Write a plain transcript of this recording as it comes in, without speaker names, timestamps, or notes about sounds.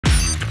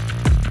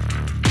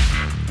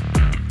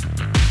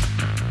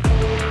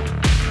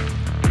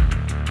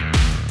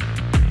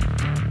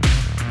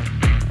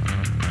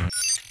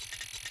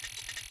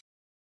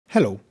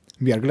Hello,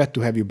 we are glad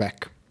to have you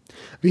back.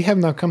 We have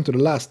now come to the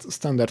last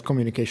standard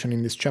communication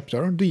in this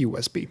chapter, the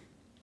USB.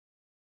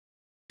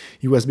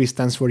 USB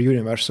stands for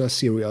Universal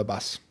Serial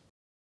Bus.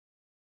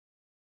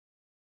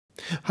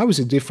 How is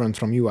it different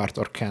from UART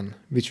or CAN,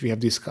 which we have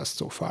discussed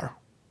so far?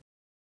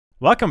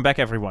 Welcome back,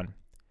 everyone.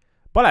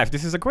 Balázs,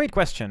 this is a great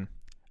question.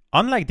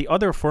 Unlike the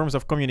other forms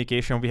of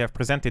communication we have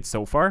presented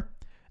so far,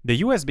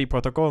 the USB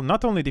protocol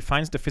not only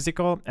defines the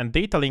physical and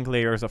data link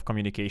layers of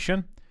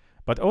communication,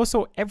 but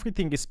also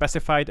everything is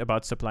specified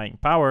about supplying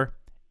power,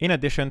 in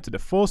addition to the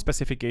full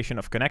specification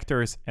of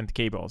connectors and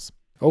cables.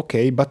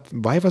 Okay, but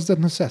why was that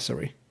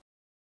necessary?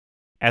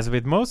 As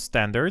with most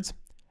standards,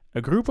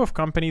 a group of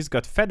companies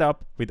got fed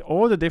up with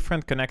all the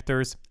different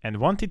connectors and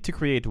wanted to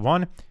create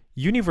one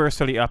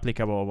universally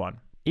applicable one.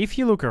 If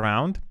you look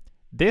around,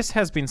 this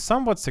has been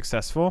somewhat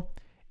successful,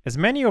 as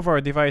many of our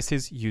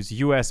devices use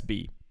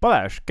USB.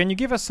 Balázs, can you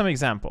give us some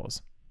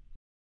examples?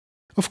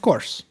 Of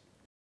course.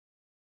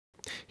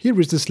 Here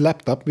is this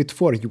laptop with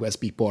 4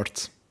 USB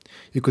ports.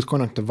 You could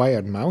connect a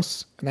wired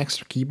mouse, an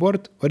extra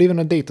keyboard, or even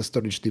a data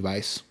storage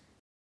device.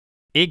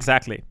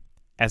 Exactly.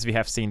 As we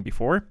have seen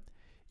before,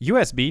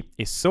 USB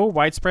is so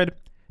widespread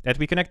that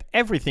we connect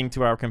everything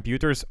to our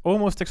computers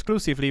almost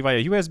exclusively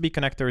via USB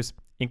connectors,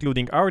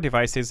 including our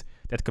devices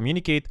that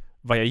communicate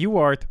via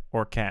UART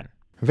or CAN.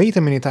 Wait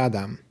a minute,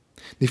 Adam.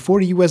 The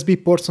 4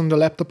 USB ports on the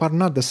laptop are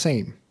not the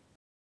same.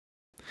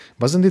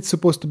 Wasn't it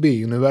supposed to be a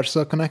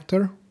universal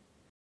connector?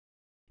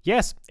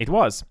 Yes, it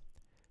was.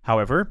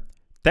 However,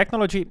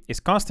 technology is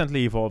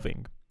constantly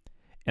evolving,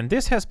 and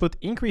this has put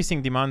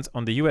increasing demands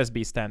on the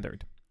USB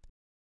standard.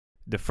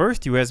 The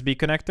first USB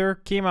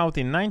connector came out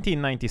in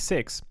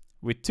 1996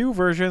 with 2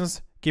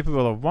 versions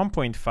capable of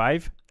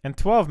 1.5 and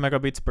 12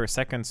 megabits per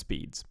second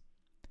speeds.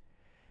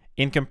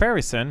 In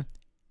comparison,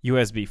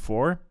 USB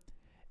 4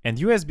 and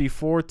USB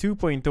 4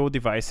 2.0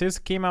 devices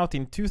came out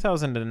in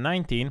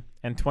 2019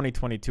 and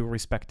 2022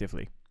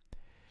 respectively.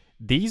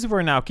 These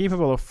were now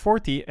capable of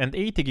 40 and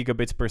 80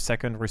 gigabits per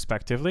second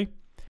respectively,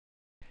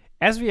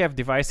 as we have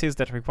devices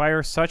that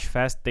require such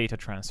fast data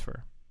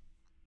transfer.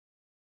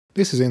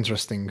 This is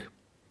interesting.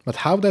 But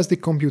how does the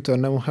computer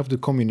now have to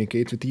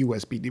communicate with the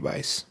USB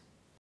device?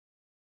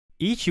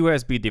 Each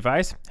USB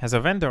device has a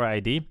vendor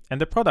ID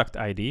and a product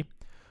ID,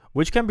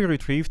 which can be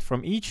retrieved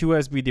from each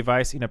USB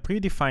device in a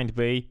predefined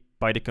way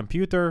by the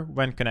computer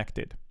when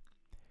connected.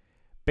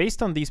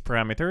 Based on these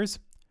parameters,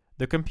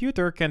 the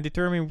computer can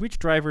determine which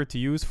driver to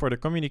use for the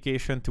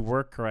communication to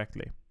work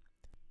correctly.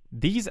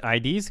 These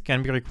IDs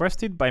can be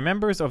requested by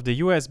members of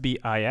the USB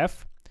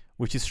IF,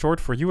 which is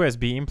short for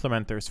USB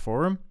Implementers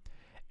Forum,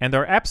 and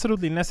are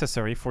absolutely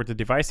necessary for the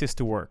devices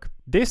to work.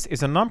 This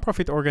is a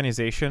non-profit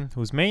organization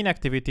whose main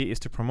activity is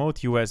to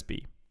promote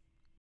USB.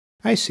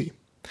 I see.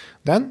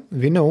 Then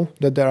we know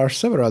that there are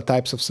several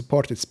types of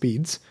supported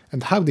speeds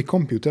and how the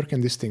computer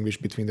can distinguish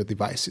between the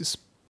devices.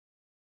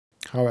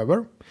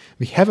 However,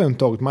 we haven't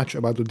talked much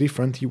about the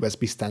different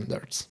USB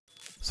standards.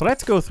 So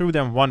let's go through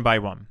them one by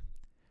one.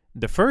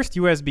 The first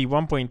USB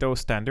 1.0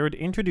 standard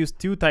introduced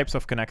 2 types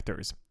of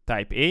connectors,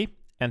 Type A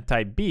and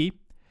Type B,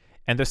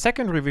 and the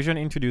second revision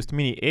introduced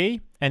Mini A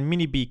and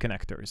Mini B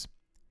connectors.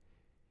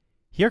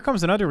 Here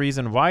comes another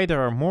reason why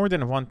there are more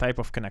than one type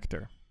of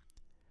connector.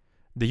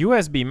 The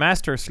USB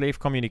master-slave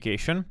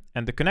communication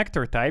and the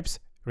connector types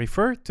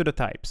refer to the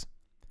types.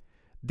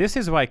 This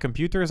is why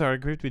computers are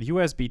equipped with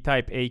USB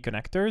Type A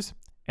connectors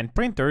and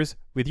printers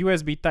with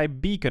USB Type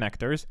B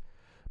connectors,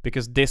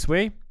 because this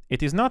way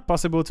it is not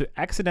possible to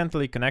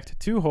accidentally connect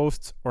 2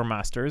 hosts or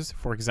masters,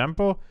 for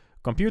example,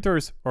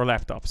 computers or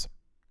laptops.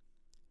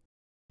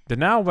 The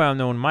now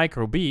well-known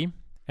Micro B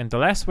and the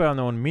less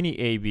well-known Mini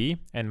AB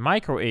and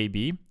Micro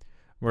AB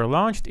were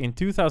launched in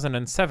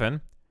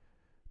 2007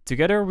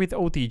 together with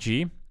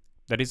OTG,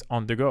 that is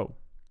on the go.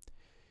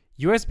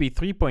 USB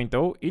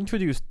 3.0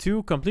 introduced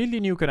 2 completely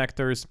new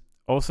connectors,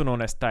 also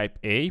known as Type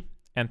A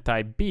and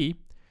Type B,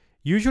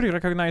 usually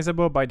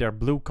recognizable by their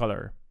blue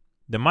color.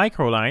 The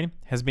Micro line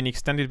has been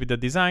extended with a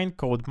design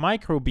called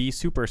Micro B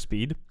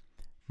Superspeed,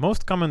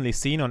 most commonly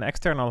seen on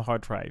external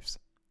hard drives.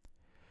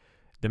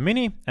 The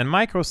Mini and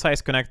Micro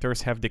size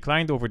connectors have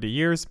declined over the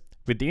years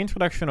with the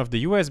introduction of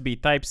the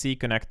USB Type-C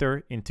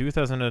connector in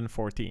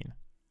 2014.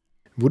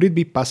 Would it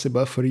be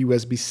possible for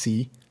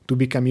USB-C to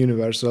become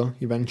universal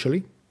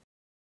eventually?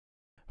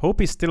 Hope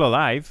is still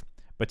alive,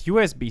 but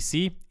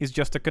USB-C is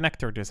just a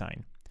connector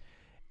design.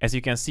 As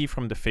you can see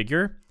from the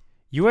figure,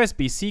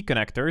 USB-C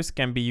connectors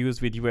can be used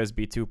with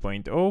USB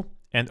 2.0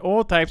 and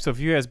all types of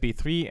USB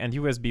 3 and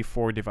USB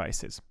 4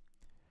 devices.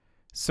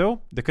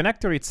 So, the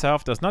connector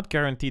itself does not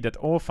guarantee that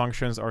all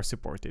functions are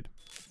supported.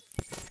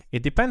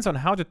 It depends on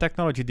how the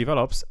technology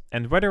develops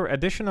and whether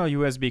additional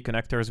USB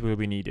connectors will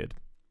be needed.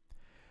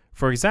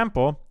 For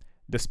example,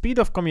 the speed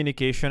of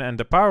communication and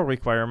the power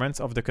requirements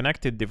of the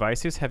connected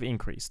devices have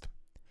increased.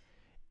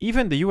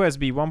 Even the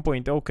USB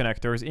 1.0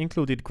 connectors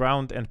included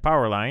ground and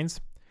power lines,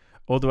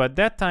 although at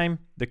that time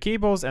the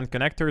cables and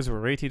connectors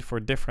were rated for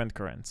different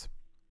currents.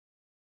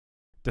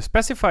 The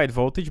specified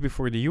voltage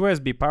before the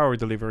USB power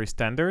delivery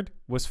standard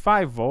was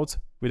 5 volts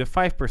with a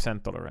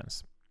 5%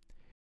 tolerance.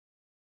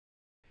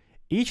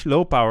 Each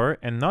low power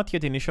and not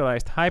yet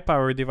initialized high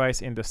power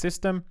device in the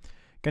system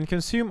can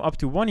consume up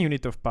to 1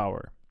 unit of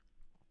power.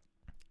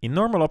 In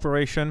normal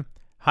operation,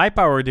 high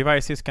power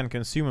devices can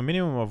consume a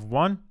minimum of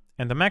 1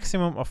 and a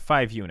maximum of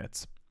 5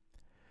 units.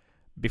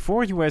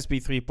 Before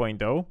USB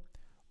 3.0,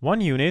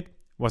 1 unit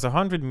was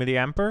 100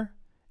 mA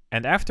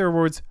and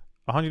afterwards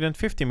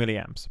 150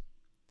 mA.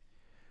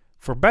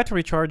 For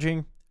battery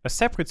charging, a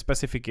separate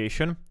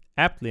specification,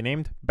 aptly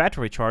named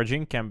battery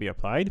charging, can be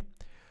applied,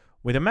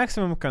 with a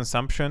maximum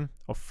consumption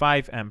of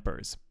 5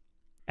 amperes.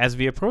 As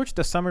we approach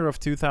the summer of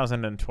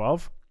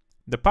 2012,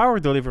 the power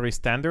delivery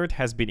standard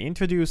has been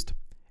introduced,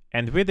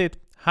 and with it,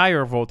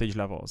 higher voltage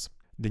levels.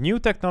 The new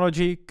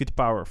technology could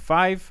power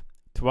 5,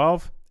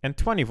 12, and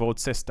 20 volt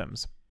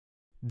systems.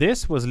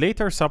 This was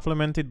later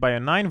supplemented by a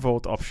 9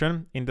 volt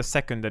option in the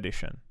second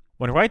edition.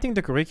 When writing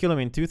the curriculum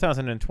in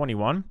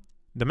 2021,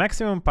 the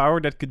maximum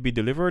power that could be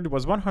delivered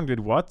was 100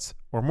 watts,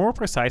 or more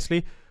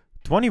precisely,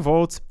 20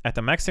 volts at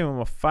a maximum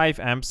of 5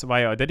 amps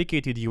via a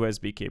dedicated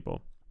USB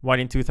cable. While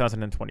in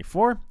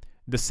 2024,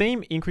 the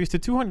same increased to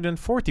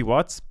 240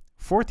 watts,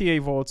 48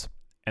 volts,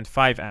 and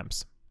 5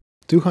 amps.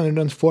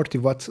 240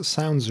 watts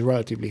sounds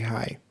relatively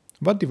high.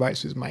 What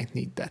devices might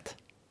need that?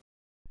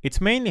 It's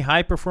mainly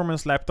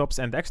high-performance laptops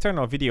and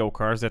external video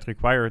cards that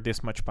require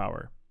this much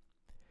power.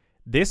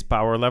 This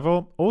power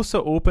level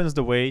also opens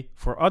the way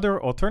for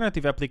other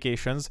alternative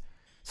applications,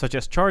 such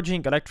as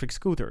charging electric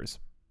scooters.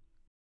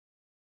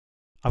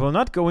 I will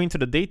not go into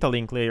the data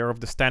link layer of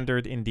the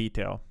standard in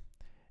detail.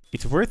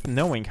 It's worth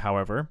knowing,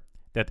 however,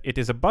 that it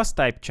is a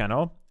bus-type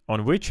channel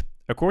on which,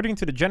 according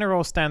to the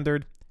general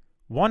standard,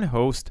 one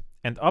host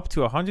and up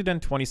to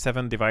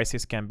 127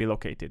 devices can be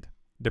located.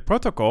 The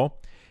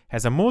protocol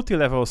has a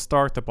multi-level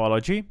star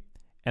topology,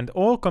 and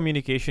all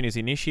communication is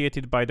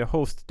initiated by the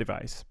host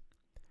device.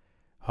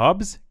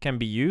 Hubs can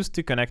be used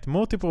to connect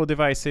multiple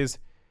devices,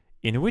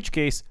 in which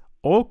case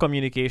all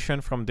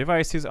communication from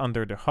devices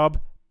under the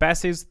hub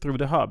passes through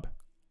the hub.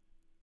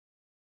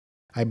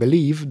 I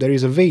believe there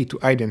is a way to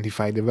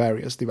identify the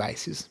various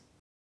devices.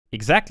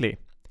 Exactly.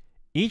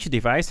 Each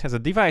device has a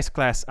device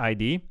class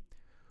ID,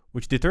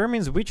 which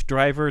determines which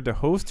driver the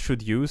host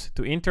should use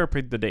to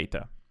interpret the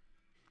data.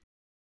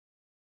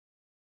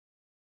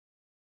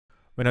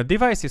 When a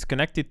device is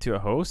connected to a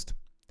host,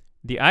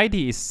 the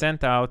ID is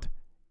sent out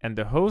and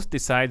the host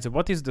decides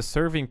what is the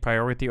serving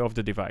priority of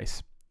the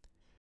device.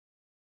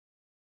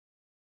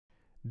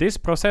 This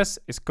process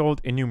is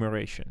called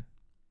enumeration.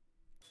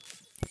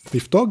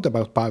 We've talked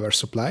about power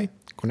supply,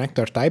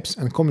 connector types,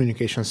 and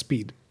communication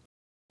speed.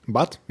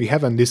 But we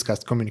haven't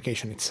discussed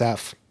communication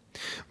itself.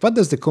 What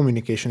does the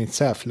communication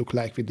itself look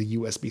like with the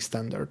USB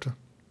standard?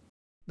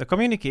 The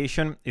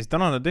communication is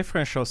done on a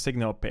differential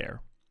signal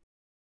pair.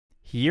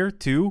 Here,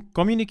 too,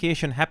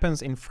 communication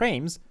happens in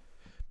frames,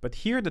 but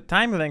here the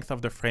time length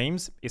of the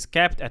frames is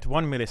capped at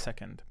 1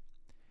 millisecond.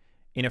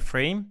 In a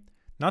frame,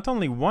 not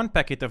only one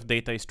packet of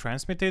data is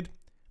transmitted,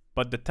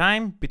 but the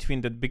time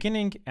between the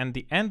beginning and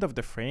the end of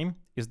the frame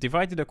is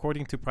divided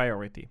according to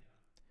priority.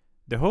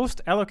 The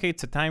host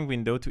allocates a time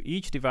window to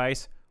each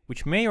device,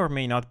 which may or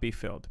may not be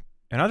filled.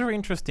 Another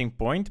interesting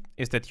point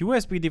is that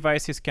USB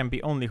devices can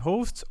be only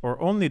hosts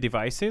or only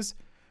devices,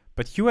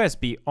 but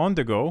USB on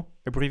the go,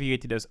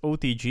 abbreviated as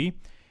OTG,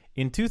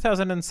 in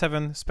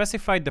 2007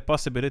 specified the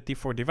possibility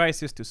for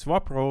devices to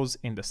swap roles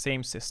in the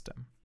same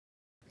system.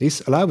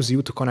 This allows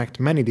you to connect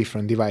many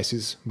different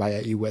devices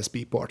via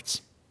USB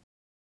ports.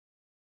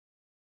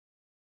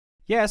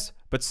 Yes,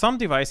 but some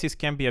devices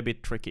can be a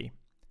bit tricky.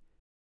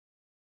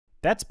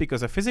 That's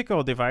because a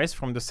physical device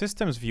from the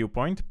system's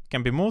viewpoint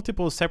can be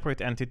multiple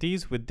separate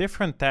entities with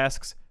different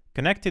tasks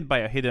connected by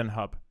a hidden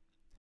hub.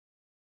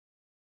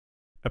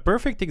 A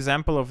perfect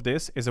example of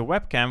this is a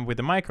webcam with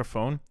a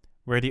microphone,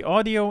 where the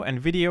audio and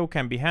video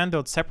can be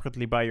handled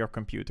separately by your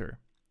computer.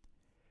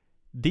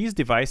 These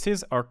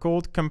devices are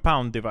called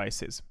compound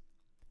devices.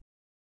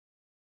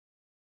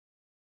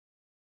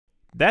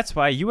 That's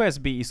why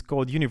USB is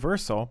called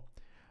universal,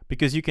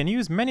 because you can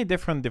use many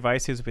different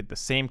devices with the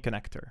same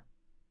connector.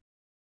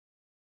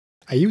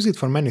 I use it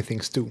for many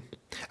things too.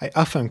 I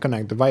often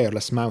connect the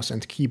wireless mouse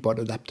and keyboard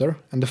adapter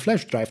and the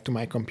flash drive to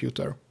my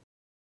computer.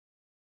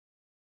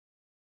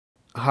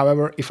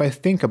 However, if I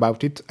think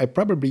about it, I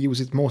probably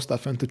use it most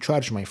often to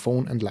charge my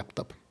phone and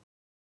laptop.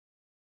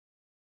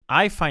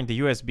 I find the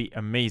USB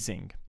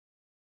amazing.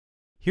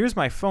 Here's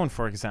my phone,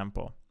 for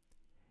example.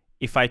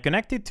 If I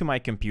connect it to my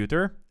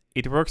computer,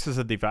 it works as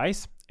a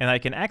device and I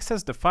can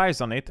access the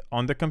files on it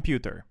on the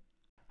computer.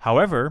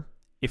 However,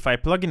 if I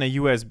plug in a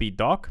USB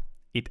dock,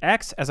 it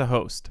acts as a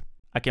host.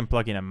 I can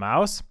plug in a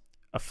mouse,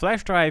 a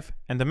flash drive,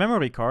 and a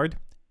memory card,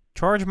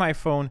 charge my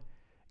phone,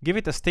 give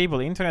it a stable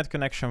internet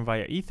connection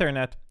via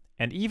Ethernet,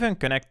 and even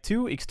connect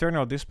 2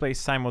 external displays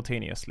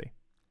simultaneously.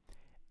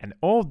 And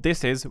all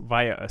this is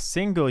via a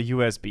single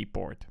USB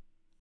port.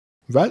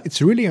 Well,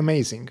 it's really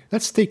amazing.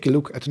 Let's take a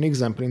look at an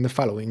example in the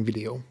following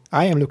video.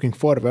 I am looking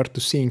forward to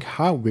seeing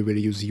how we will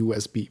use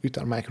USB with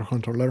our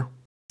microcontroller.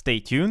 Stay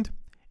tuned,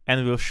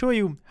 and we'll show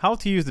you how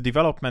to use the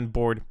development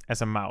board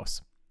as a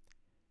mouse.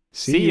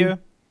 See you!